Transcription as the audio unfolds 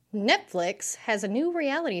Netflix has a new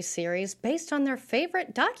reality series based on their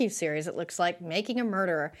favorite docuseries, it looks like, Making a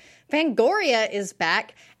Murderer. Fangoria is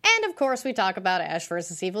back, and of course we talk about Ash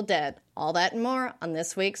vs. Evil Dead. All that and more on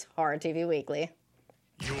this week's Horror TV Weekly.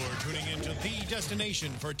 You're tuning into the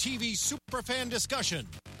destination for TV superfan discussion,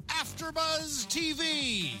 AfterBuzz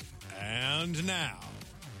TV. And now,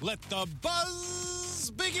 let the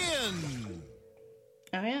buzz begin.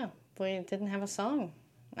 Oh yeah, we didn't have a song.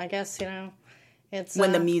 I guess, it's...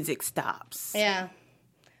 When the music stops. Yeah.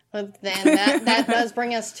 But then that does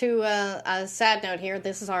bring us to a sad note here.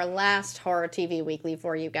 This is our last Horror TV Weekly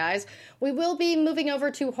for you guys. We will be moving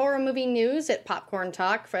over to horror movie news at Popcorn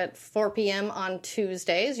Talk at 4 p.m. on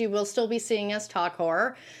Tuesdays. You will still be seeing us talk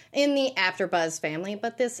horror in the AfterBuzz family,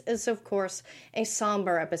 but this is, of course, a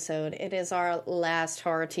somber episode. It is our last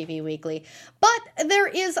Horror TV Weekly. But there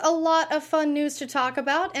is a lot of fun news to talk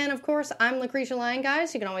about, and of course, I'm Lucretia Lyon,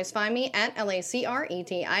 guys. You can always find me at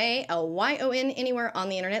LACRETIALYON anywhere on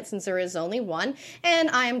the internet, since there is only one. And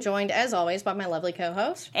I am joined, as always, by my lovely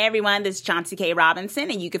co-host. Hey everyone, this is Chauncey K.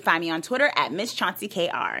 Robinson, and you can find me on Twitter at Miss Chauncey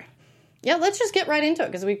KR. Yeah, let's just get right into it,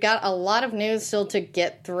 because we've got a lot of news still to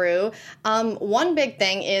get through. One big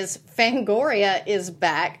thing is Fangoria is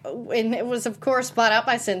back, and it was, of course, bought out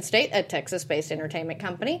by Sin State, a Texas-based entertainment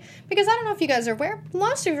company, because I don't know if you guys are aware,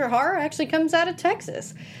 most of your horror actually comes out of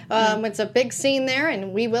Texas. It's a big scene there,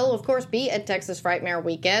 and we will, of course, be at Texas Frightmare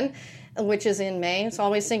Weekend, which is in May. It's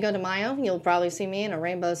always Cinco de Mayo. You'll probably see me in a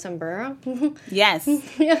rainbow sombrero. Yes.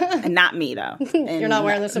 Yeah. And not me, though. You're not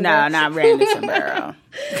wearing the sombrero? No, not wearing the sombrero.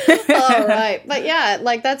 All right. But yeah,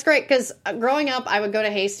 that's great, because growing up, I would go to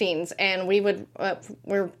Hastings, and we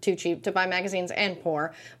were too cheap to buy magazines and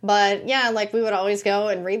poor. But yeah, we would always go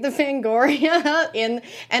and read the Fangoria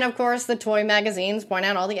and of course the toy magazines, point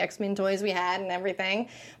out all the X-Men toys we had and everything.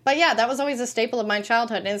 But yeah, that was always a staple of my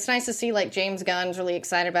childhood, and it's nice to see James Gunn's really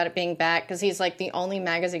excited about it being back, because he's the only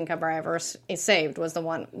magazine cover I ever saved was the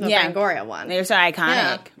Fangoria one. They're so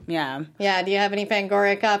iconic. Yeah. Yeah. Do you have any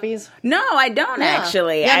Fangoria copies? No, I don't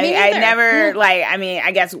actually. Yeah, me I neither. never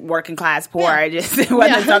I guess working class poor. Yeah. It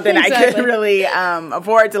wasn't something exactly. I could really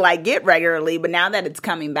afford to get regularly. But now that it's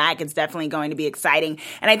coming back, it's definitely going to be exciting.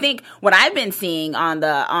 And I think what I've been seeing on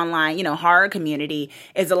the online, horror community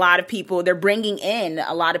is a lot of people. They're bringing in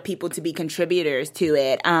a lot of people to be contributors to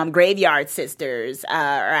it. Graveyard Sisters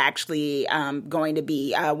are actually going to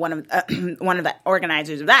be one of the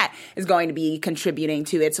organizers of that is going to be contributing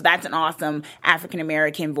to it. So that's an awesome African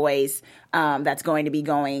American voice that's going to be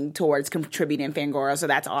going towards contributing Fangoria. So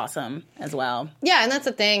that's awesome as well. Yeah, and that's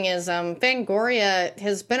the thing is Fangoria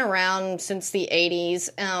has been around since the 80s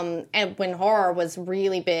and when horror was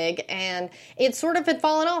really big, and it sort of had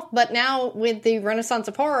fallen off. But now with the renaissance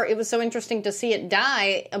of horror, it was so interesting to see it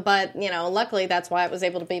die. But, luckily that's why it was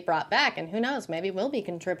able to be brought back. And who knows, maybe we'll be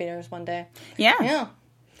contributors one day. Yeah. Yeah.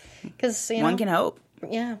 Because, one can hope.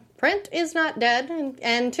 Yeah, print is not dead,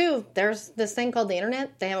 and two, there's this thing called the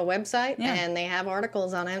internet. They have a website, and they have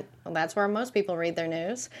articles on it. Well, that's where most people read their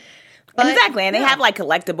news. But, exactly, and they have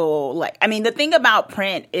collectible, the thing about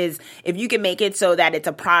print is if you can make it so that it's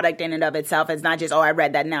a product in and of itself, it's not just, I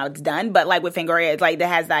read that, now it's done. But with Fangoria, it's that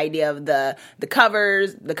has the idea of the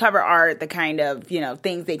covers, the cover art, the kind of,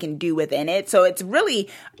 things they can do within it. So it's really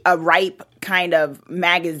a ripe kind of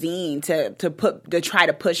magazine to try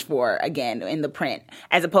to push for again in the print,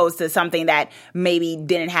 as opposed to something that maybe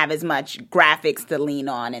didn't have as much graphics to lean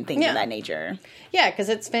on and things of that nature. Yeah, because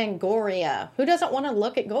it's Fangoria. Who doesn't want to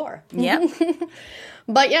look at gore? Yep.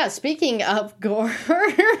 But yeah, speaking of gore,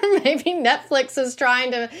 maybe Netflix is trying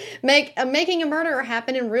to make Making a Murderer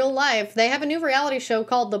happen in real life. They have a new reality show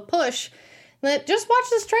called The Push. Just watch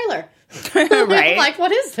this trailer. Right?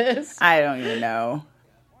 What is this? I don't even know.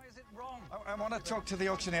 I want to talk to the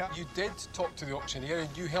auctioneer. You did talk to the auctioneer and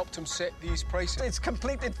you helped him set these prices. It's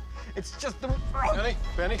completed. It's just the...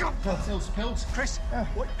 Benny. Pills. Chris,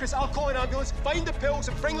 Chris, I'll call an ambulance. Find the pills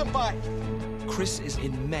and bring them back. Chris is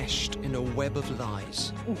enmeshed in a web of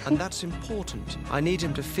lies. And that's important. I need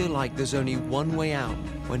him to feel like there's only one way out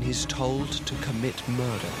when he's told to commit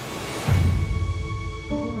murder.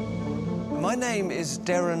 My name is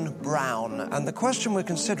Darren Brown, and the question we're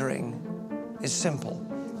considering is simple.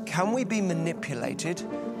 Can we be manipulated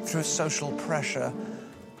through social pressure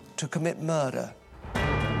to commit murder?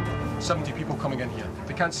 70 people coming in here.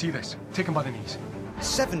 They can't see this. Take them by the knees.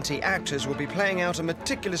 70 actors will be playing out a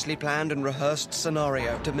meticulously planned and rehearsed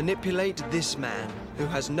scenario to manipulate this man, who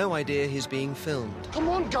has no idea he's being filmed. Come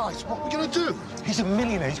on, guys, what are we going to do? He's a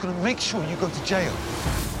millionaire. He's going to make sure you go to jail.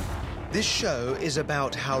 This show is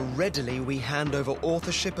about how readily we hand over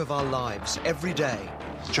authorship of our lives every day.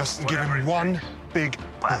 Just give him one big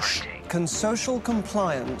push. Can social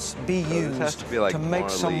compliance be used has to be, like, make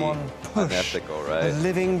someone push unethical, right? a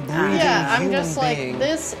living, breathing Yeah, I'm human just like, being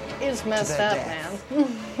this is messed their up, death?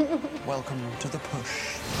 man. Welcome to the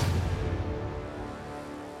push.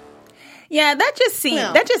 Yeah, that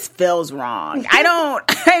just feels wrong.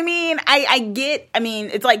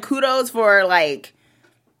 It's like kudos for like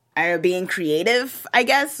being creative, I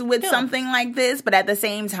guess, with something like this. But at the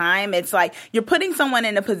same time, it's like you're putting someone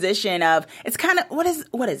in a position of, it's kind of, what is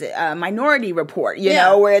it? Minority Report, you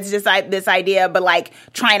know, where it's just like this idea, but like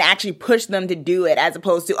trying to actually push them to do it as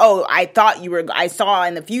opposed to, oh, I saw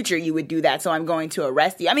in the future you would do that, so I'm going to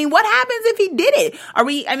arrest you. I mean, what happens if he did it?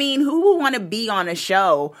 Who would want to be on a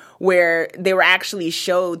show where they were actually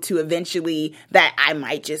showed to eventually that I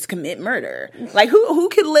might just commit murder? Like, who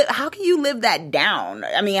could live? How can you live that down?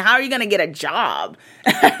 I mean, how are you going to get a job?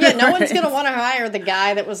 Yeah, no one's going to want to hire the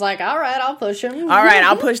guy that was like, all right, I'll push him. All right,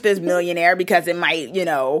 I'll push this millionaire because it might,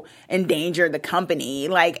 endanger the company.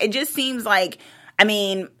 Like, it just seems like,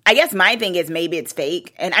 I guess my thing is maybe it's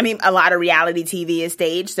fake. And a lot of reality TV is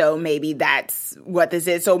staged, so maybe that's what this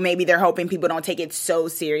is. So maybe they're hoping people don't take it so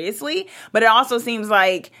seriously. But it also seems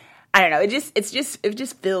like, I don't know, it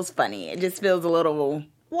just feels funny. It just feels a little...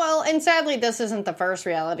 Well, and sadly, this isn't the first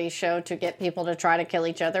reality show to get people to try to kill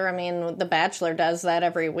each other. I mean, The Bachelor does that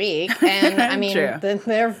every week. And,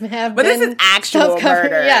 there have But this is actual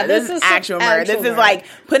murder. Yeah, this is actual murder. This is like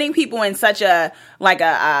putting people in such a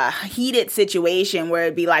heated situation where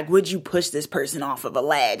it'd be like, would you push this person off of a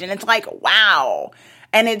ledge? And it's like, wow.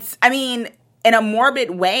 And it's, in a morbid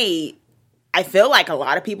way, I feel like a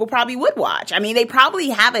lot of people probably would watch. They probably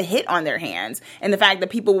have a hit on their hands. And the fact that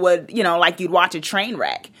people would, like you'd watch a train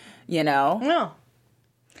wreck, No.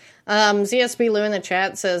 ZSB Lou in the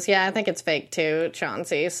chat says, yeah, I think it's fake too,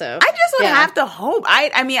 Chauncey. So I just would have to hope.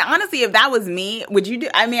 Honestly, if that was me, would you do?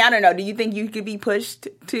 I don't know. Do you think you could be pushed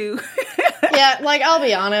to? Yeah, I'll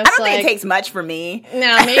be honest. I don't think it takes much for me.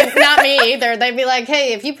 No, not me either. They'd be like,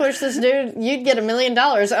 hey, if you push this dude, you'd get $1 million.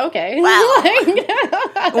 Okay. Wow.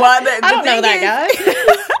 I don't know that guy.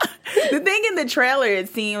 The thing in the trailer, it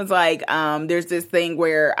seems like there's this thing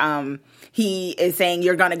where he is saying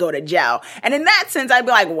you're going to go to jail. And in that sense, I'd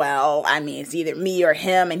be like, well, it's either me or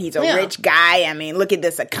him, and he's a rich guy. Look at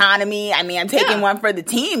this economy. I'm taking one for the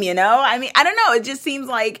team, I don't know. It just seems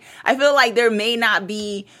like, I feel like there may not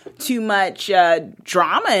be too much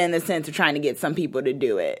drama in the sense of trying to get some people to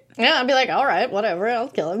do it. Yeah, I'd be like, all right, whatever, I'll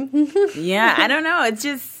kill him. Yeah, I don't know. It's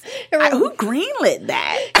just, who greenlit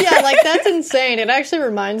that? Yeah, that's insane. It actually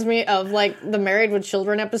reminds me of, the Married with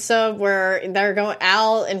Children episode where they're going,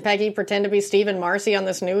 Al and Peggy pretend to be Steve and Marcy on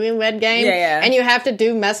this newlywed game. Yeah. And you have to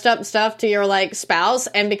do messed up stuff to your, spouse.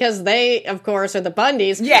 And because they, of course, are the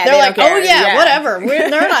Bundys, they're like, oh, yeah, whatever.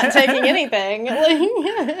 They're not taking anything.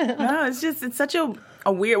 No, it's such a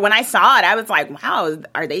weird... When I saw it, I was like, wow,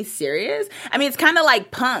 are they serious? It's kind of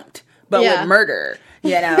like Punk'd, but with murder.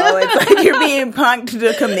 It's like you're being punked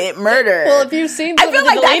to commit murder. Well, if you've seen some of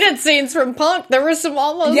the deleted scenes from Punk, there was some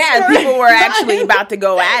almost... Yeah, people were actually about to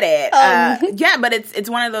go at it. But it's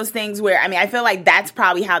one of those things where, I feel like that's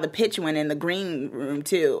probably how the pitch went in the green room,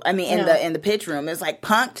 too. In the pitch room. It's like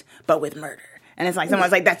punked, but with murder. And it's like,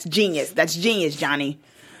 someone's like, that's genius. That's genius, Johnny.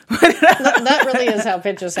 That really is how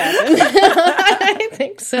pitches happen. I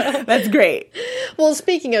think so. That's great. Well,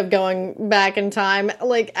 speaking of going back in time,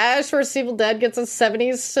 Ash vs. Evil Dead gets a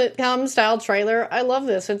 70s sitcom style trailer. I love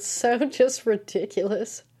this. It's so just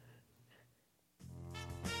ridiculous.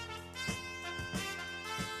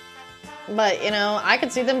 But, I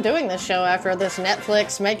could see them doing this show after this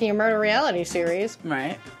Netflix Making a Murder reality series.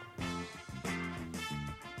 Right.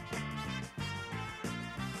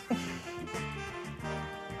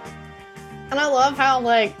 And I love how,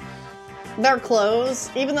 their clothes,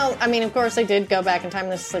 even though, of course they did go back in time,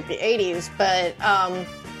 this is the 80s, but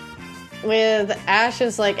with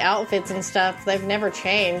Ash's, outfits and stuff, they've never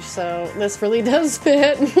changed, so this really does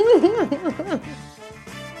fit.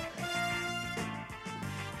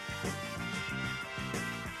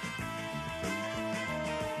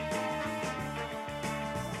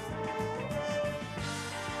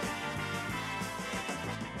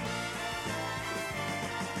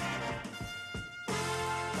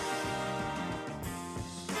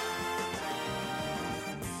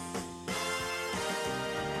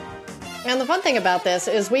 And the fun thing about this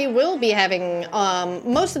is we will be having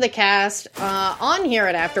most of the cast on here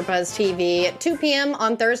at AfterBuzz TV at 2 p.m.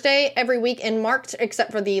 on Thursday every week in marked,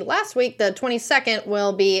 except for the last week, the 22nd,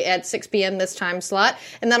 will be at 6 p.m. this time slot,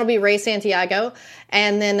 and that'll be Ray Santiago.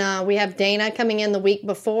 And then we have Dana coming in the week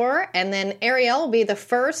before, and then Ariel will be the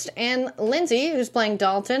first, and Lindsay, who's playing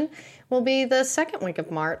Dalton, will be the second week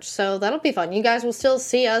of March, so that'll be fun. You guys will still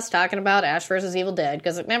see us talking about Ash vs. Evil Dead,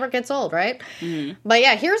 because it never gets old, right? Mm-hmm. But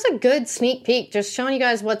yeah, here's a good sneak peek, just showing you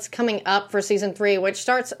guys what's coming up for Season 3, which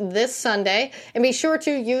starts this Sunday. And be sure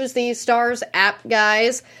to use the Starz app,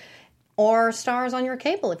 guys, or Starz on your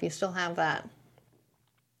cable if you still have that.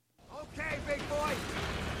 Okay, big boy.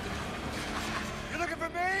 You looking for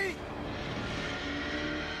me?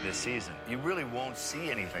 This season, you really won't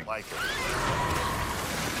see anything like it.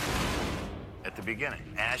 At the beginning,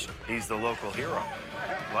 Ash, he's the local hero.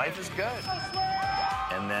 Life is good.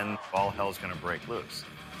 And then all hell's gonna break loose.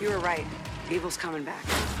 You were right. Evil's coming back.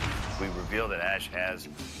 We reveal that Ash has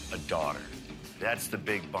a daughter. That's the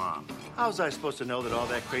big bomb. How was I supposed to know that all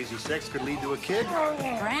that crazy sex could lead to a kid?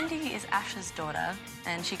 Brandy is Ash's daughter,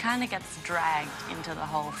 and she kind of gets dragged into the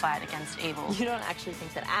whole fight against evil. You don't actually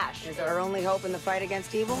think that Ash is our only hope in the fight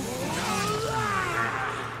against evil?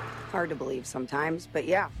 Hard to believe sometimes, but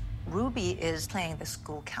yeah. Ruby is playing the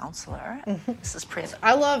school counselor. This is Pris.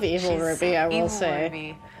 I love Evil Ruby, I will say.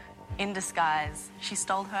 Ruby, in disguise, she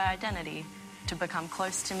stole her identity to become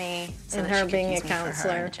close to me so and that her she could being use a me for her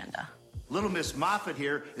counselor. own agenda. Little Miss Moffat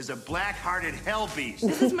here is a black-hearted hell beast.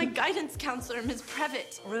 This is my guidance counselor, Ms.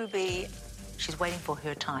 Previtt. Ruby, she's waiting for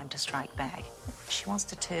her time to strike back. She wants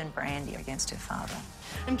to turn Brandy against her father.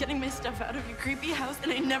 I'm getting my stuff out of your creepy house,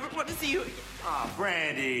 and I never want to see you again. Ah,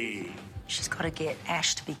 Brandy. She's got to get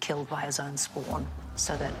Ash to be killed by his own spawn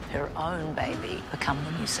so that her own baby become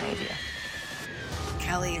the new savior.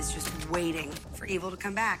 Kelly is just waiting for evil to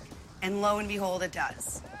come back, and lo and behold, it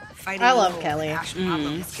does. Fighting I love evil, Kelly. Ash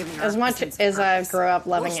is giving her As much as I grew up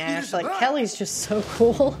loving Ash, like, Kelly's just so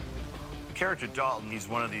cool. Character Dalton, he's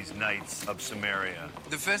one of these knights of Samaria.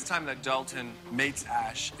 The first time that Dalton meets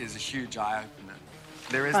Ash is a huge eye-opener.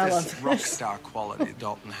 There is I this love rock this. star quality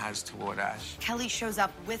Dalton has toward Ash. Kelly shows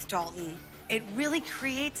up with Dalton. It really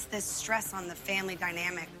creates this stress on the family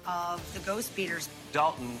dynamic of the Ghost Beaters.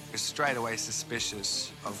 Dalton is straight away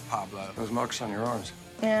suspicious of Pablo. Those marks on your arms.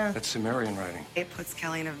 Yeah. That's Sumerian writing. It puts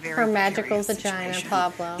Kelly in a very Her magical precarious vagina, situation.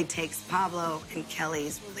 Pablo. It takes Pablo and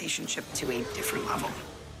Kelly's relationship to a different level.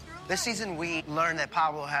 This season, we learned that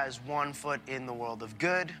Pablo has one foot in the world of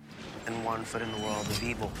good and one foot in the world of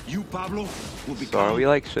evil. You, Pablo, will So are we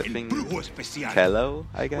like shipping Kello,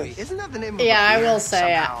 I guess? Wait, isn't that the name of Yeah, a I beer? will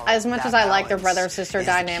say, Somehow, as much as that I like their balance brother-sister is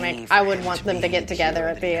the dynamic, key for I would him want them to be get the together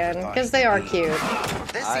hero at that the he end, never thought because he they are could be.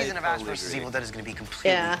 cute. This season of Ash vs. Evil Dead is going to be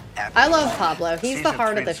completely Yeah. epic. I love Pablo. He's the Season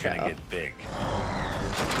heart of the 3's gonna show. get big.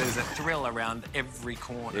 There's a thrill around every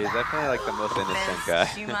corner. He's definitely like the most innocent There's guy.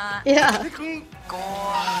 humor, Yeah. gore,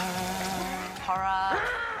 horror.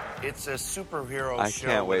 It's a superhero I show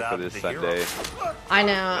can't wait for without this the hero. Sunday. I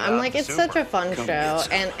know. I'm like, it's such a fun show.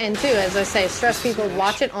 And too, as I say, stress people,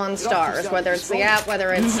 watch it on Starz, whether it's the app,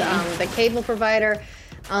 whether it's the cable provider,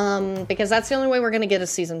 because that's the only way we're going to get a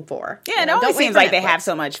season 4. Yeah, it Don't always wait seems for like they Netflix. have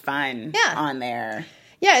so much fun on there.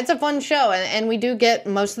 Yeah, it's a fun show, and we do get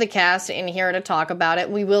most of the cast in here to talk about it.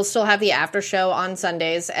 We will still have the after show on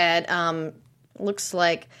Sundays at, looks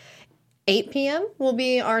like 8 p.m. will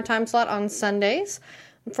be our time slot on Sundays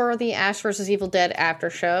for the Ash vs. Evil Dead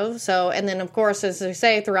after show. So, and then, of course, as I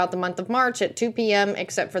say, throughout the month of March at 2 p.m.,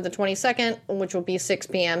 except for the 22nd, which will be 6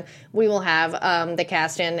 p.m., we will have the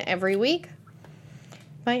cast in every week.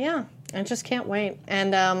 But yeah, I just can't wait.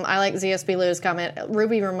 And I like ZSB Lou's comment.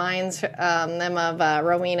 Ruby reminds them of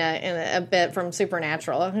Rowena in a bit from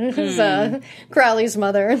Supernatural, who's Crowley's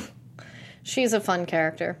mother. She's a fun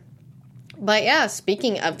character. But yeah,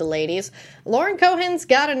 speaking of the ladies, Lauren Cohan's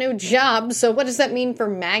got a new job, so what does that mean for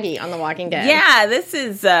Maggie on The Walking Dead? Yeah, this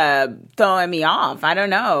is throwing me off. I don't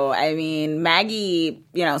know. I mean, Maggie,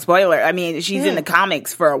 spoiler, I mean, she's in the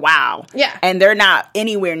comics for a while. Yeah. And they're not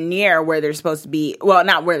anywhere near where they're supposed to be. Well,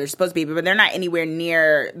 not where they're supposed to be, but they're not anywhere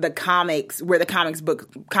near the comics, where the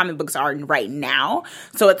comic books are right now.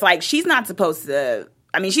 So it's like, she's not supposed to...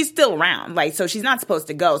 I mean, she's still around, so she's not supposed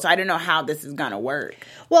to go, so I don't know how this is gonna work.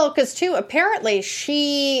 Well, because, too, apparently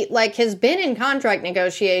she, has been in contract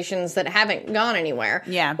negotiations that haven't gone anywhere.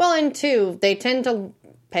 Yeah. Well, and, 2, they tend to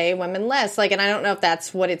pay women less, and I don't know if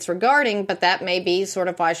that's what it's regarding, but that may be sort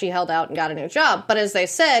of why she held out and got a new job. But as they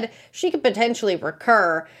said, she could potentially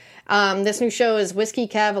recur. This new show is Whiskey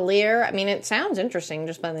Cavalier. I mean, it sounds interesting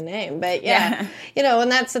just by the name, but yeah. And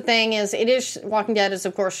that's the thing is, Walking Dead is,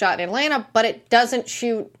 of course, shot in Atlanta, but it doesn't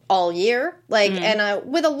shoot all year. And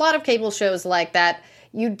with a lot of cable shows like that,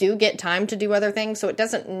 you do get time to do other things, so it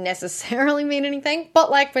doesn't necessarily mean anything. But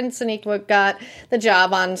when Sonequa got the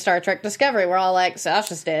job on Star Trek Discovery, we're all like,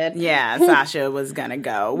 Sasha's dead. Yeah, Sasha was gonna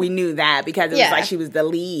go. We knew that because it was like she was the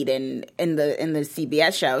lead in the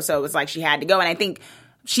CBS show, so it was like she had to go. And I think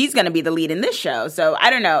she's going to be the lead in this show. So I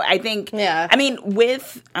don't know. I think, I mean,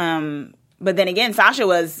 with, but then again,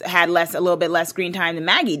 Sasha had a little bit less screen time than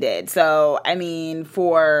Maggie did. So, I mean,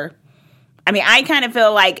 I kind of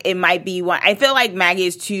feel like it might be one. I feel like Maggie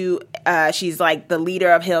is she's like the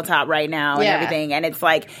leader of Hilltop right now and everything. And it's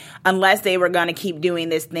like, unless they were going to keep doing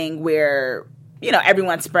this thing where, you know,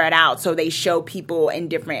 everyone's spread out, so they show people in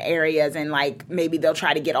different areas, and like maybe they'll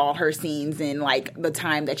try to get all her scenes in like the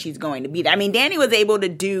time that she's going to be there. I mean, Dani was able to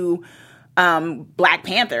do Black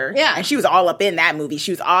Panther, and she was all up in that movie. She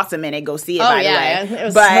was awesome in it. Go see it, by the way. It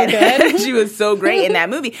was so good. She was so great in that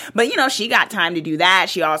movie. But you know, she got time to do that.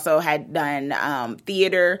 She also had done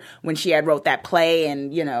theater when she had wrote that play,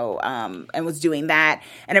 and you know, and was doing that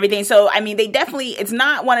and everything. So I mean, they definitely. It's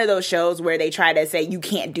not one of those shows where they try to say you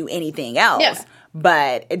can't do anything else. Yeah.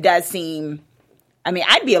 But it does seem. I mean,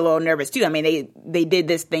 I'd be a little nervous too. I mean, they did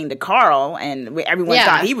this thing to Carl, and everyone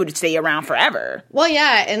thought he would stay around forever. Well,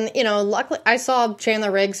 yeah, and you know, luckily I saw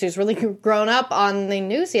Chandler Riggs, who's really grown up, on the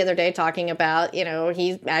news the other day talking about, you know,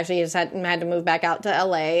 he actually has had to move back out to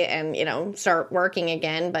LA and, you know, start working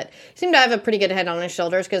again. But he seemed to have a pretty good head on his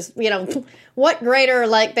shoulders because, you know, what greater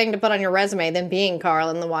thing to put on your resume than being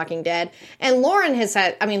Carl in The Walking Dead? And Lauren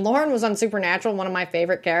Lauren was on Supernatural, one of my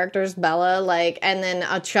favorite characters, Bella, and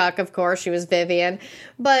then Chuck, of course, she was Vivian.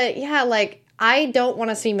 But yeah, I don't want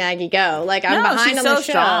to see Maggie go. I'm behind on the show.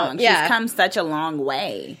 Strong. Yeah. She's come such a long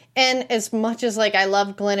way. And as much as I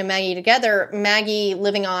love Glenn and Maggie together, Maggie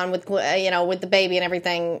living on with with the baby and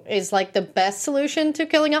everything is the best solution to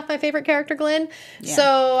killing off my favorite character, Glenn. Yeah.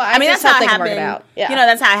 So I mean, that's how it happened. Yeah. You know,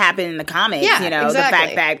 that's how it happened in the comics. Yeah, you know, exactly.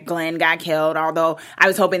 The fact that Glenn got killed. Although I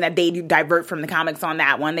was hoping that they'd divert from the comics on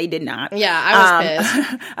that one, they did not. Yeah, I was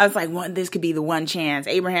pissed. I was like, this could be the one chance.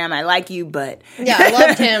 Abraham, I like you, but I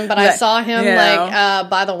loved him, but I saw him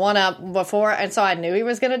by the one up before, and so I knew he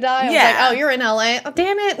was going to die. I was like, oh, you're in LA. Oh,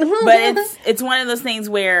 damn it. But it's one of those things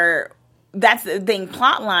where that's the thing,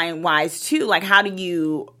 plotline wise too. How do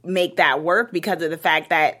you make that work because of the fact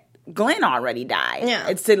that Glenn already died? Yeah,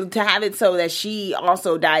 it's to have it so that she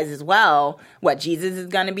also dies as well. What, Jesus is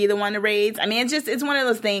going to be the one to raise? I mean, it's one of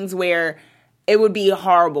those things where it would be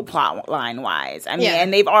horrible plot line wise. I mean,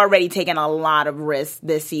 and they've already taken a lot of risks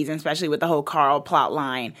this season, especially with the whole Carl plot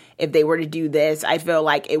line. If they were to do this, I feel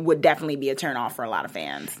like it would definitely be a turnoff for a lot of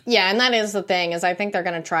fans. Yeah, and that is the thing, is I think they're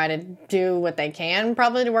going to try to do what they can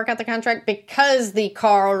probably to work out the contract, because the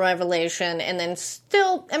Carl revelation, and then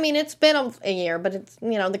still, I mean, it's been a year, but it's,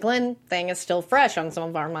 the Glenn thing is still fresh on some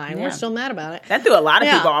of our mind. Yeah. We're still mad about it. That threw a lot of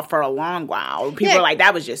people off for a long while. People were like,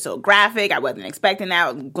 that was just so graphic. I wasn't expecting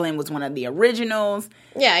that. Glenn was one of the originals.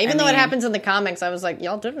 Yeah, even though it happens in the comics, I was like,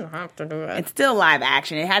 y'all didn't have to do it. It's still live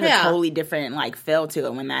action. It has a totally different feel to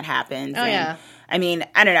it when that happens. Oh, yeah. I mean,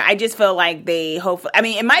 I don't know. I just feel like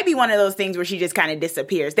it might be one of those things where she just kind of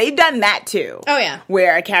disappears. They've done that too. Oh, yeah.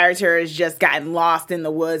 Where a character has just gotten lost in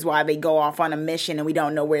the woods while they go off on a mission and we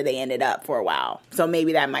don't know where they ended up for a while. So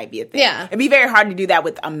maybe that might be a thing. Yeah. It'd be very hard to do that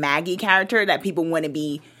with a Maggie character, that people wouldn't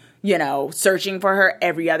be, searching for her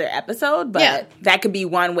every other episode. But that could be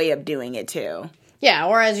one way of doing it too. Yeah,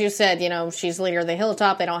 or as you said, she's leader of the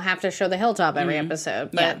Hilltop. They don't have to show the Hilltop every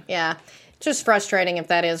episode. But, yeah. Just frustrating if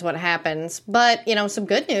that is what happens. But, some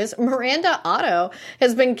good news. Miranda Otto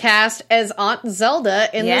has been cast as Aunt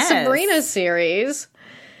Zelda in the Sabrina series.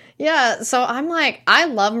 Yeah, so I'm like, I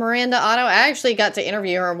love Miranda Otto. I actually got to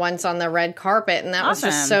interview her once on the red carpet, and that was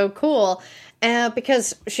just so cool.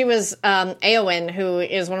 Because she was Éowyn, who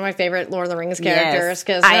is one of my favorite Lord of the Rings characters.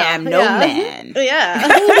 Yes, I am no man.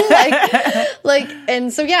 Yeah.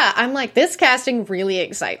 And so, I'm like, this casting really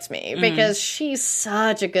excites me because she's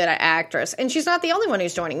such a good actress. And she's not the only one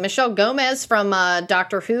who's joining. Michelle Gomez from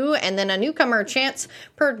Doctor Who, and then a newcomer, Chance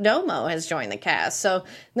Perdomo, has joined the cast. So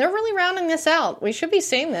they're really rounding this out. We should be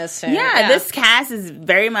seeing this soon. Yeah, this cast is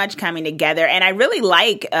very much coming together. And I really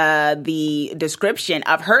like the description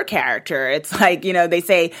of her character. It's like, they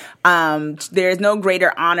say there's no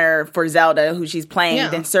greater honor for Zelda, who she's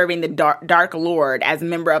playing, than serving the Dark Lord as a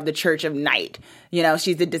member of the Church of Night.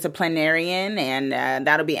 She's a disciplinarian, and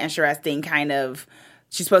that'll be interesting kind of.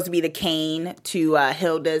 She's supposed to be the Cain to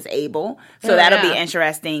Hilda's Abel. So that'll be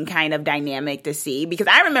interesting kind of dynamic to see. Because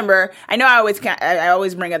I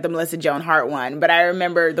always bring up the Melissa Joan Hart one, but I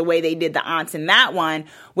remember the way they did the aunts in that one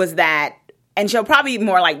was that, and she'll probably be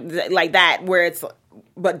more like that, where it's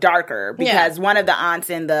but darker, because one of the aunts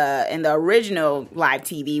in the original live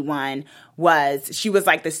TV one she was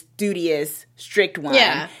like the studious, strict one,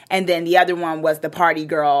 and then the other one was the party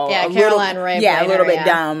girl, Caroline Ray, a little bit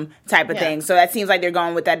dumb type of thing. So that seems like they're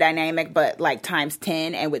going with that dynamic, but times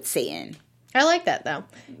 10, and with Satan. I like that, though.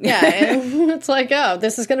 Yeah, and it's like, oh,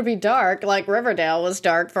 this is going to be dark, like Riverdale was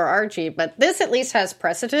dark for Archie, but this at least has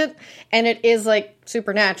precedent, and it is, like,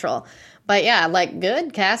 supernatural. But yeah, like,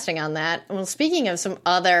 good casting on that. Well, speaking of some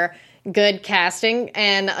other good casting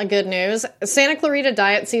and good news, Santa Clarita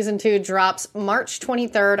Diet Season 2 drops March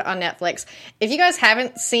 23rd on Netflix. If you guys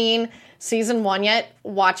haven't seen Season 1 yet,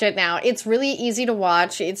 watch it now. It's really easy to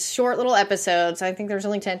watch. It's short little episodes. I think there's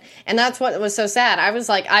only 10. And that's what was so sad. I was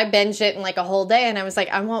like, I binged it in like a whole day, and I was like,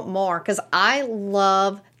 I want more. Because I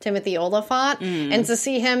love Timothy Olyphant. And to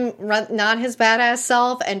see him not his badass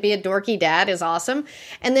self and be a dorky dad is awesome.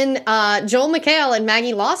 And then Joel McHale and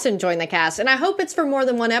Maggie Lawson join the cast. And I hope it's for more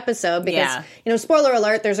than one episode because, you know, spoiler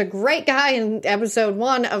alert, there's a great guy in episode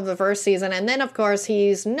 1 of the first season. And then, of course,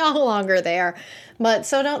 he's no longer there. But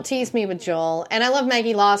so don't tease me with Joel. And I love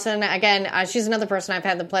Maggie Lawson. Again, she's another person I've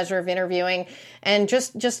had the pleasure of interviewing. And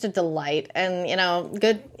just a delight. And, you know,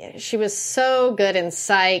 good. She was so good in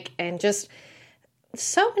Psych and just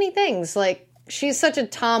so many things. Like, she's such a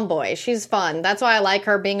tomboy. She's fun. That's why I like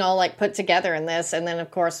her being all, like, put together in this. And then,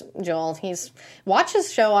 of course, Joel. Watch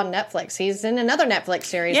his show on Netflix. He's in another Netflix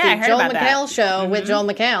series. Yeah, the Joel McHale show with Joel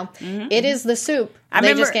McHale. It is The Soup.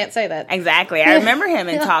 They just can't say that. Exactly. I remember him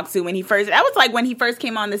in Talk To when he first... That was like when he first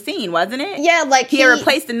came on the scene, wasn't it? Yeah, like he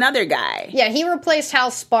replaced another guy. Yeah, he replaced Hal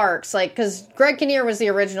Sparks, like, because Greg Kinnear was the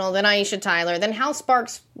original, then Aisha Tyler, then Hal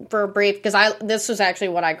Sparks for a brief, because this was actually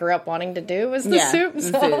what I grew up wanting to do, was The Soup.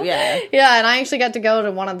 So. Yeah, and I actually got to go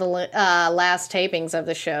to one of the last tapings of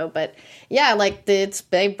the show, but yeah, like,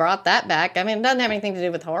 they brought that back. I mean, it doesn't have anything to do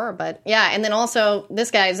with horror, but yeah, and then also,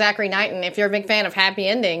 this guy, Zachary Knighton, if you're a big fan of Happy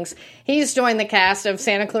Endings, he's joined the cast of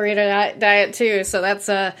Santa Clarita Diet too, so that's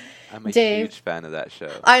I'm a huge fan of that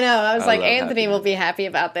show. I know. I was like, Anthony will be happy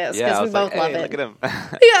about this because we both love it. Look at him.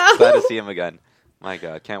 Yeah. Glad to see him again. My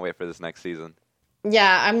God, can't wait for this next season.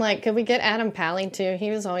 Yeah, I'm like, could we get Adam Pally too?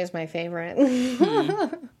 He was always my favorite.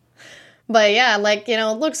 But yeah, like, you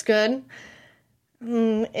know, it looks good.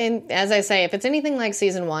 And as I say, if it's anything like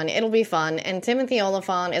season 1, it'll be fun. And Timothy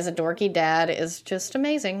Olyphant as a dorky dad is just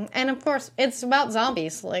amazing. And of course, it's about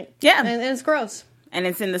zombies. Like, yeah, and it's gross. And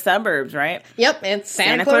it's in the suburbs, right? Yep, it's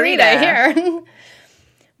Santa Clarita here.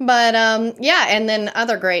 But, yeah, and then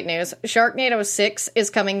other great news. Sharknado 6 is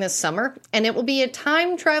coming this summer, and it will be a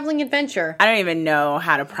time-traveling adventure. I don't even know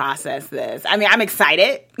how to process this. I mean, I'm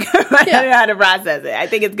excited, but I don't know how to process it. I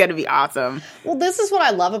think it's going to be awesome. Well, this is what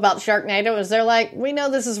I love about Sharknado, is they're like, we know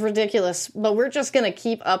this is ridiculous, but we're just going to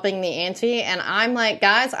keep upping the ante, and I'm like,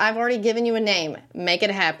 guys, I've already given you a name. Make it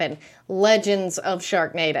happen. Legends of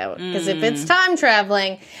Sharknado. Because if it's time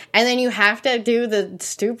traveling, and then you have to do the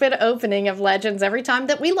stupid opening of Legends every time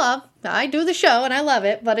that we love. I do the show and I love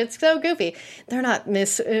it, but it's so goofy. They're not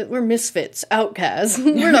we're misfits, outcasts.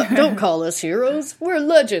 Don't call us heroes. We're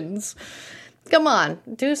legends. Come on,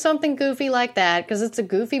 do something goofy like that, because it's a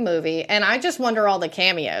goofy movie. And I just wonder all the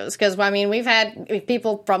cameos, because, I mean, we've had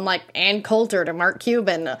people from, like, Ann Coulter to Mark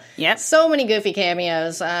Cuban. Yep. So many goofy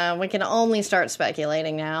cameos. We can only start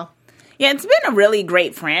speculating now. Yeah, it's been a really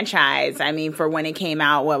great franchise. I mean, for when it came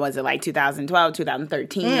out, what was it, like 2012,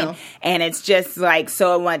 2013? Mm. And it's just like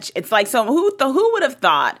so much. It's like, so who would have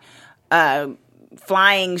thought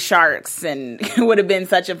flying sharks and would have been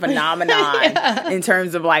such a phenomenon in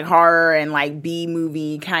terms of like horror and like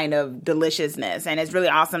B-movie kind of deliciousness. And it's really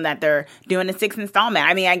awesome that they're doing a 6th installment.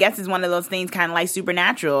 I mean, I guess it's one of those things kind of like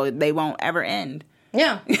Supernatural. They won't ever end.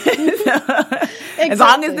 Yeah. As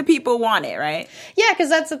long as the people want it, right? Yeah, because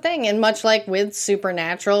that's the thing. And much like with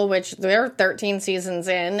Supernatural, which they're 13 seasons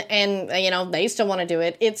in, and, you know, they still want to do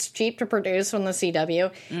it. It's cheap to produce from the CW,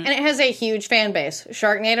 and it has a huge fan base.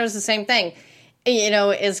 Sharknado is the same thing. You know,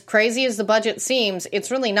 as crazy as the budget seems, it's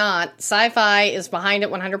really not. Sci-Fi is behind it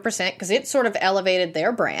 100% because it sort of elevated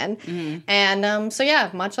their brand. And so, yeah,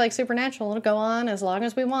 much like Supernatural, it'll go on as long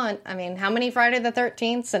as we want. I mean, how many Friday the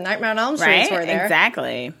 13th and Nightmare on Elm Street were there?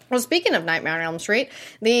 Exactly. Well, speaking of Nightmare on Elm Street,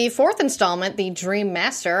 the 4th installment, The Dream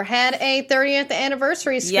Master, had a 30th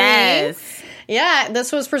anniversary screening. Yes. Yeah,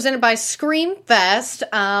 this was presented by Screamfest,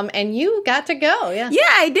 and you got to go. Yeah,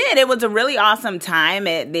 I did. It was a really awesome time.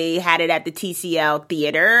 They had it at the TCL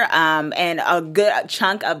Theater, and a good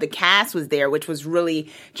chunk of the cast was there, which was really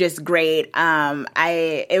just great.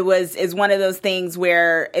 It's one of those things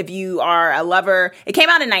where if you are a lover, it came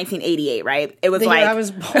out in 1988, right? It was the like year I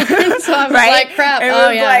was born, so I was like, crap.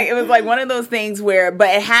 It was like one of those things where, but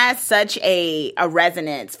it has such a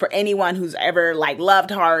resonance for anyone who's ever like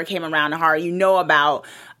loved horror, came around to horror. You know about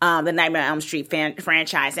the Nightmare on Elm Street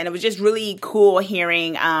franchise, and it was just really cool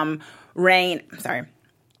hearing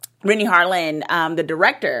Renny Harlin, the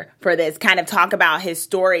director for this, kind of talk about his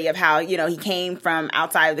story of how, you know, he came from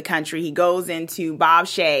outside of the country. He goes into Bob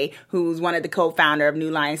Shaye, who's one of the co-founder of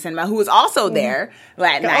New Line Cinema, who was also there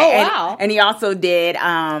that night. Oh, wow. And he also did,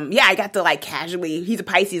 I got to like casually, he's a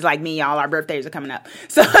Pisces like me, y'all. Our birthdays are coming up.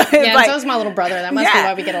 So yeah, like, so is my little brother. That must be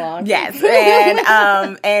why we get along. Yes.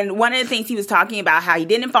 And one of the things he was talking about, how he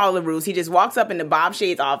didn't follow the rules. He just walks up into Bob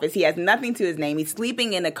Shaye's office. He has nothing to his name. He's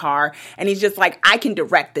sleeping in the car, and he's just like, I can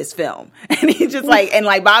direct this film. And he's just like, and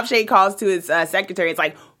like Bob Shaye calls to his secretary. It's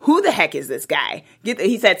like, who the heck is this guy?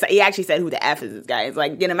 He actually said, who the F is this guy? It's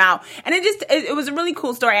like, get him out. And it was a really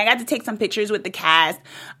cool story. I got to take some pictures with the cast.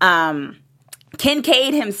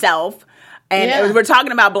 Kincaid himself. And we're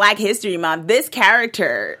talking about Black History Month. This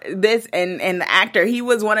character, and the actor, he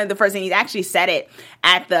was one of the first, and he actually said it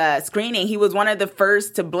at the screening. He was one of the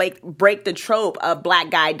first to break the trope of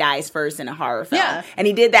black guy dies first in a horror film. Yeah. And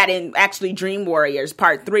he did that in actually Dream Warriors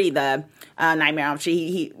Part 3, the Nightmare on Elm Street.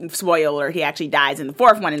 He spoiler alert, he actually dies in the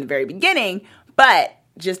fourth one in the very beginning. But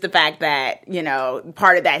just the fact that, you know,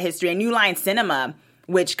 part of that history, and New Line Cinema,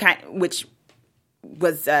 which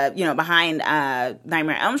was, behind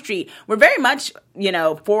Nightmare on Elm Street, were very much, you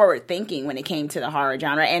know, forward thinking when it came to the horror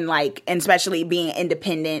genre, and especially being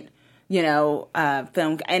independent, you know,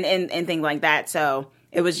 film and things like that. So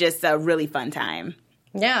it was just a really fun time.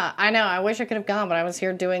 Yeah, I know. I wish I could have gone, but I was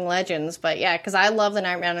here doing Legends. But yeah, because I love the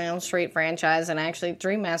Nightmare on Elm Street franchise, and actually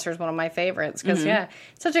Dream Master is one of my favorites. Because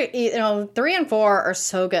such a 3 and 4 are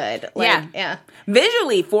so good. Yeah.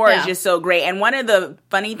 Visually, 4 is just so great. And one of the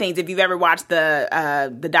funny things, if you've ever watched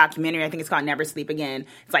the documentary, I think it's called Never Sleep Again.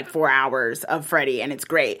 It's like 4 hours of Freddy, and it's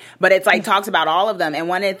great. But it's like talks about all of them. And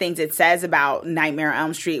one of the things it says about Nightmare on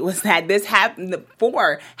Elm Street was that this happened. The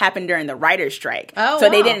 4 happened during the writer's strike, so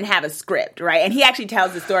they didn't have a script, right? And he actually tells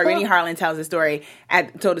the story. Renny Harlin told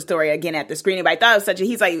the story again at the screening. But I thought it was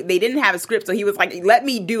he's like, they didn't have a script, so he was like, let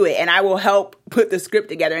me do it, and I will help put the script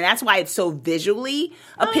together. And that's why it's so visually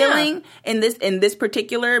appealing in this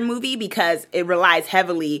particular movie, because it relies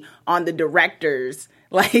heavily on the director's,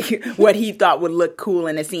 like, what he thought would look cool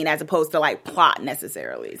in a scene, as opposed to like plot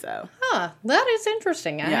necessarily. So that is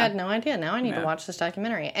interesting. I had no idea. Now I need to watch this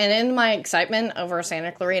documentary. And in my excitement over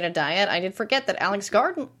Santa Clarita Diet, I did forget that Alex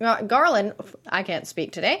Garland, I can't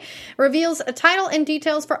speak today, reveals a title and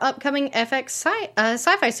details for upcoming FX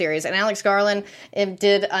sci-fi series. And Alex Garland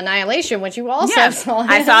did Annihilation, which you also saw.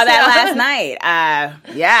 I saw that last night.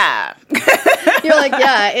 You're like,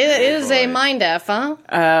 it is a mind F, huh?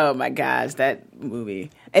 Oh my gosh, that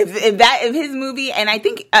movie. If his movie, and I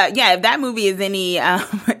think if that movie is any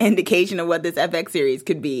indication of what this FX series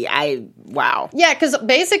could be, wow. Yeah, because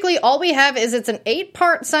basically all we have is it's an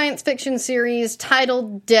 8-part science fiction series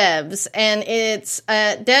titled Devs, and it's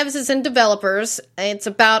Devs is in developers. It's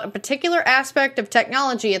about a particular aspect of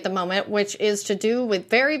technology at the moment, which is to do with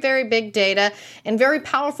very, very big data and very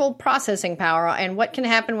powerful processing power, and what can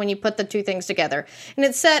happen when you put the two things together. And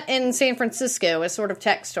it's set in San Francisco, a sort of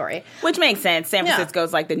tech story, which makes sense. San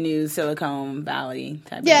Francisco's like the new Silicon Valley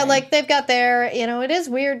type. Yeah, like they've got their, it is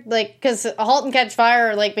weird, like, because *Halt and Catch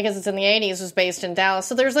Fire*, like, because it's in the 80s, was based in Dallas.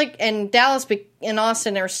 So there's like, and Dallas and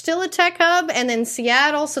Austin are still a tech hub, and then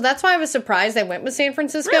Seattle. So that's why I was surprised they went with San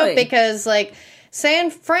Francisco, because like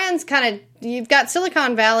San Fran's kind of, you've got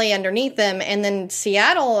Silicon Valley underneath them, and then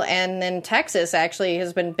Seattle and then Texas actually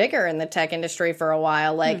has been bigger in the tech industry for a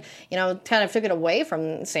while. Like, kind of took it away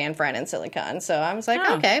from San Fran and Silicon. So I was like,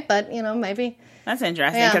 okay, but maybe. That's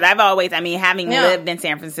interesting, because I've always, having lived in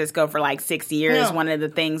San Francisco for like 6 years, one of the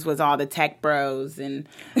things was all the tech bros and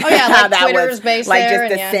how that Twitter's was based like there,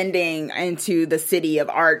 just descending into the city of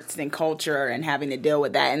arts and culture and having to deal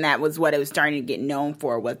with that. And that was what it was starting to get known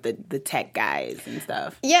for, was the tech guys and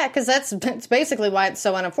stuff. Yeah, because that's basically why it's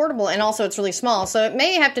so unaffordable, and also it's really small. So it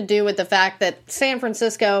may have to do with the fact that San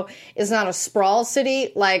Francisco is not a sprawl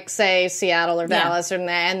city like, say, Seattle or Dallas, and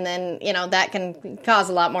then that can cause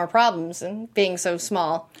a lot more problems and being so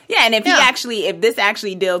small. Yeah, and if this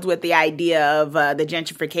actually deals with the idea of the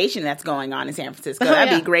gentrification that's going on in San Francisco,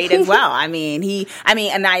 that'd be great as well.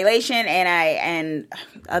 Annihilation and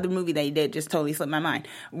other movie that he did just totally slipped my mind,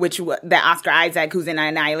 which that Oscar Isaac, who's in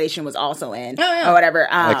Annihilation, was also in or whatever.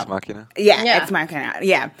 Ex Machina. Ex Machina.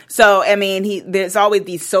 Yeah. So there's always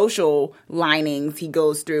these social linings he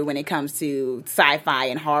goes through when it comes to sci-fi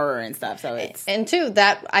and horror and stuff. So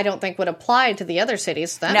that I don't think would apply to the other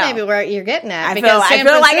cities. That may be where you're getting at. I feel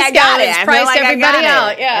like I got it. I priced everybody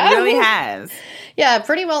out. Yeah, it really has. Yeah,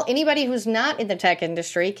 pretty well. Anybody who's not in the tech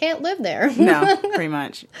industry can't live there. No, pretty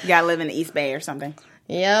much. You gotta live in the East Bay or something.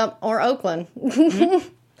 Yep, or Oakland. Mm-hmm.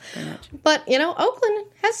 But, Oakland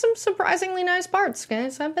has some surprisingly nice parts,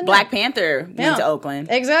 guys. I've been Black Panther went to Oakland.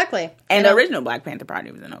 Exactly. And the original Black Panther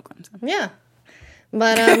party was in Oakland. So. Yeah.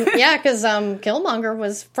 But, because Killmonger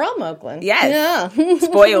was from Oakland. Yes. Yeah.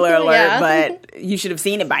 Spoiler alert, but you should have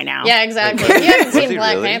seen it by now. Yeah, exactly. If you haven't seen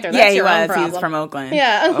Black Panther, that's your own problem. He was from Oakland.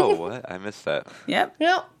 Yeah. Oh, what? I missed that. Yep.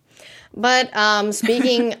 But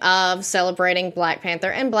speaking of celebrating Black Panther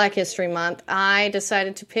and Black History Month, I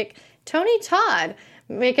decided to pick Tony Todd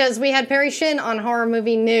because we had Perry Shin on Horror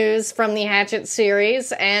Movie News from the Hatchet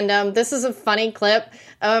series, and this is a funny clip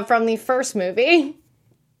from the first movie.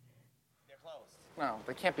 No,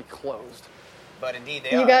 they can't be closed. But indeed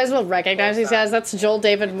they are. You guys will recognize these guys. That's Joel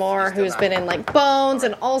David Moore, who's been in like Bones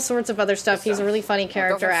and all sorts of other stuff. He's a really funny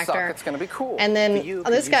character actor. It's gonna be cool. And then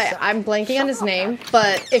this guy, I'm blanking on his name,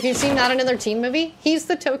 but if you've seen Not Another Teen Movie, he's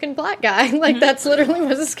the token black guy. Like that's literally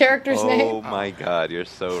was his character's name. Oh my God, you're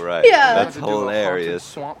so right. Yeah, that's hilarious.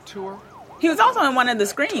 Swamp tour. He was also in one of the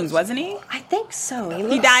Screams, wasn't he? I think so.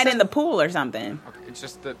 He died in the pool or something. Okay, it's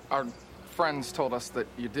just that our friends told us that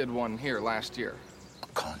you did one here last year.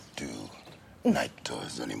 Can't do night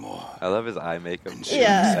tours anymore. I love his eye makeup.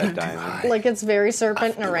 Yeah. That diamond. Like it's very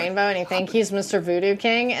serpent and a rainbow, and you think he's Mr. Voodoo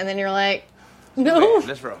King, and then you're like, no. Wait,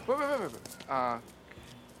 let's roll. Wait.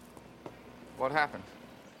 What happened?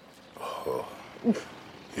 Oh,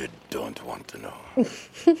 you don't want to know.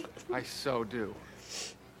 I so do.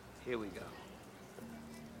 Here we go.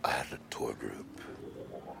 I had a tour group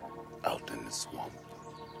out in the swamp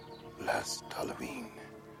last Halloween.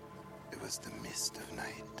 It was the mist of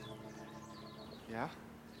night. Yeah?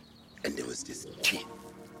 And there was this kid.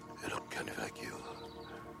 He looked kind of like you.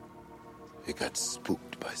 He got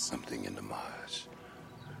spooked by something in the marsh.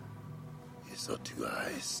 He saw two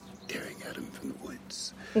eyes staring at him from the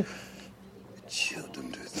woods. It chilled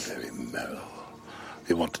him to his very marrow.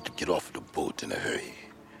 He wanted to get off the boat in a hurry.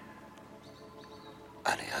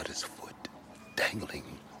 And he had his foot dangling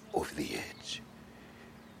over the edge.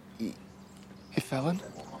 He fell in?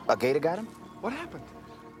 A gator got him? What happened?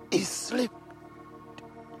 He slipped.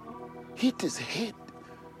 Hit his head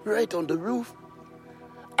right on the roof.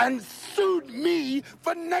 And sued me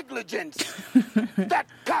for negligence. That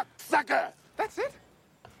cocksucker. That's it?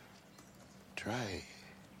 Try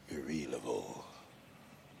your real of all.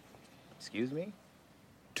 Excuse me?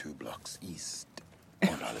 2 blocks east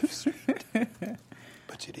on Olive Street.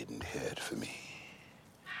 But you didn't hear it for me.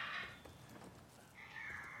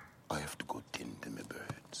 I have to go tend to my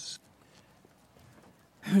birds.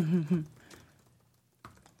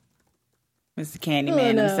 Mr.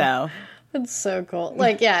 Candyman himself. That's so cool.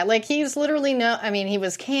 Like, yeah, like he's literally he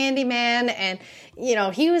was Candyman, and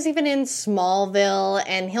he was even in Smallville,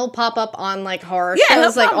 and he'll pop up on like horror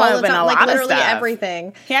shows like all the time, like literally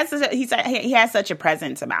everything. He has such a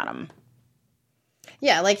presence about him.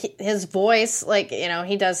 Yeah, like his voice, like,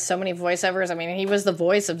 he does so many voiceovers. I mean, he was the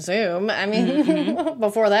voice of Zoom. I mean,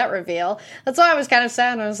 before that reveal. That's why I was kind of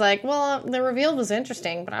sad. I was like, well, the reveal was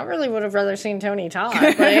interesting, but I really would have rather seen Tony Todd.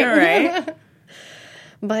 Like, right?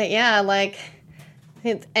 But yeah, like,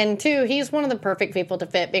 and two, he's one of the perfect people to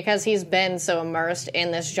fit because he's been so immersed in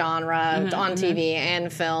this genre on TV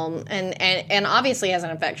and film and obviously has an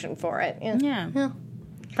affection for it. Yeah.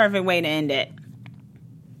 Perfect way to end it.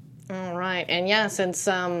 All right. And yeah, since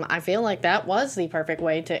I feel like that was the perfect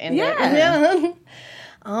way to end it. Yeah.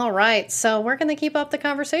 All right. So where can they keep up the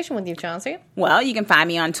conversation with you, Chauncey? Well, you can find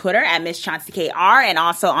me on Twitter at Miss Chauncey KR and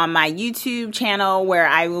also on my YouTube channel where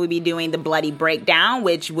I will be doing the Bloody Breakdown,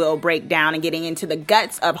 which will break down and getting into the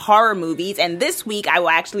guts of horror movies. And this week I will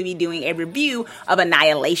actually be doing a review of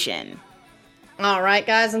Annihilation. All right,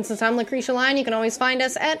 guys, and since I'm Lucretia Lyon, you can always find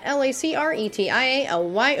us at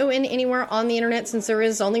LACRETIALYON anywhere on the internet since there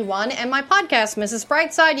is only one. And my podcast, Mrs.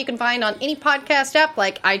 Brightside, you can find on any podcast app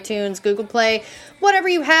like iTunes, Google Play, whatever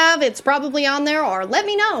you have. It's probably on there, or let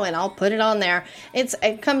me know and I'll put it on there.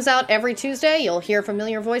 It comes out every Tuesday. You'll hear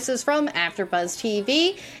familiar voices from AfterBuzz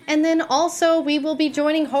TV. And then also we will be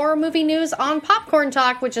joining Horror Movie News on Popcorn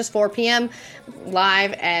Talk, which is 4 p.m.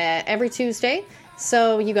 live every Tuesday.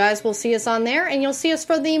 So you guys will see us on there, and you'll see us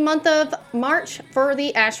for the month of March for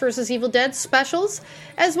the Ash vs. Evil Dead specials,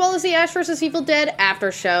 as well as the Ash vs. Evil Dead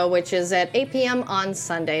after show, which is at 8 p.m. on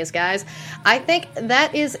Sundays, guys. I think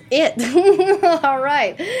that is it. All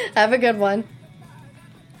right. Have a good one.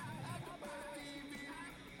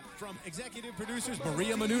 From executive producers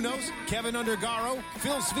Maria Menounos, Kevin Undergaro,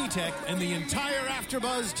 Phil Svitek, and the entire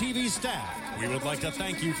AfterBuzz TV staff, we would like to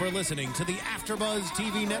thank you for listening to the AfterBuzz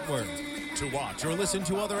TV network. To watch or listen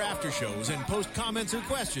to other after shows and post comments or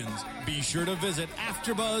questions, be sure to visit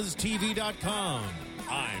AfterBuzzTV.com.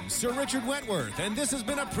 I'm Sir Richard Wentworth, and this has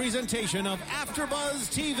been a presentation of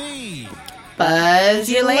AfterBuzz TV. Buzz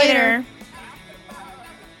you later.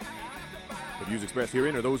 The views expressed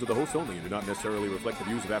herein are those of the hosts only and do not necessarily reflect the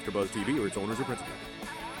views of AfterBuzz TV or its owners or principals.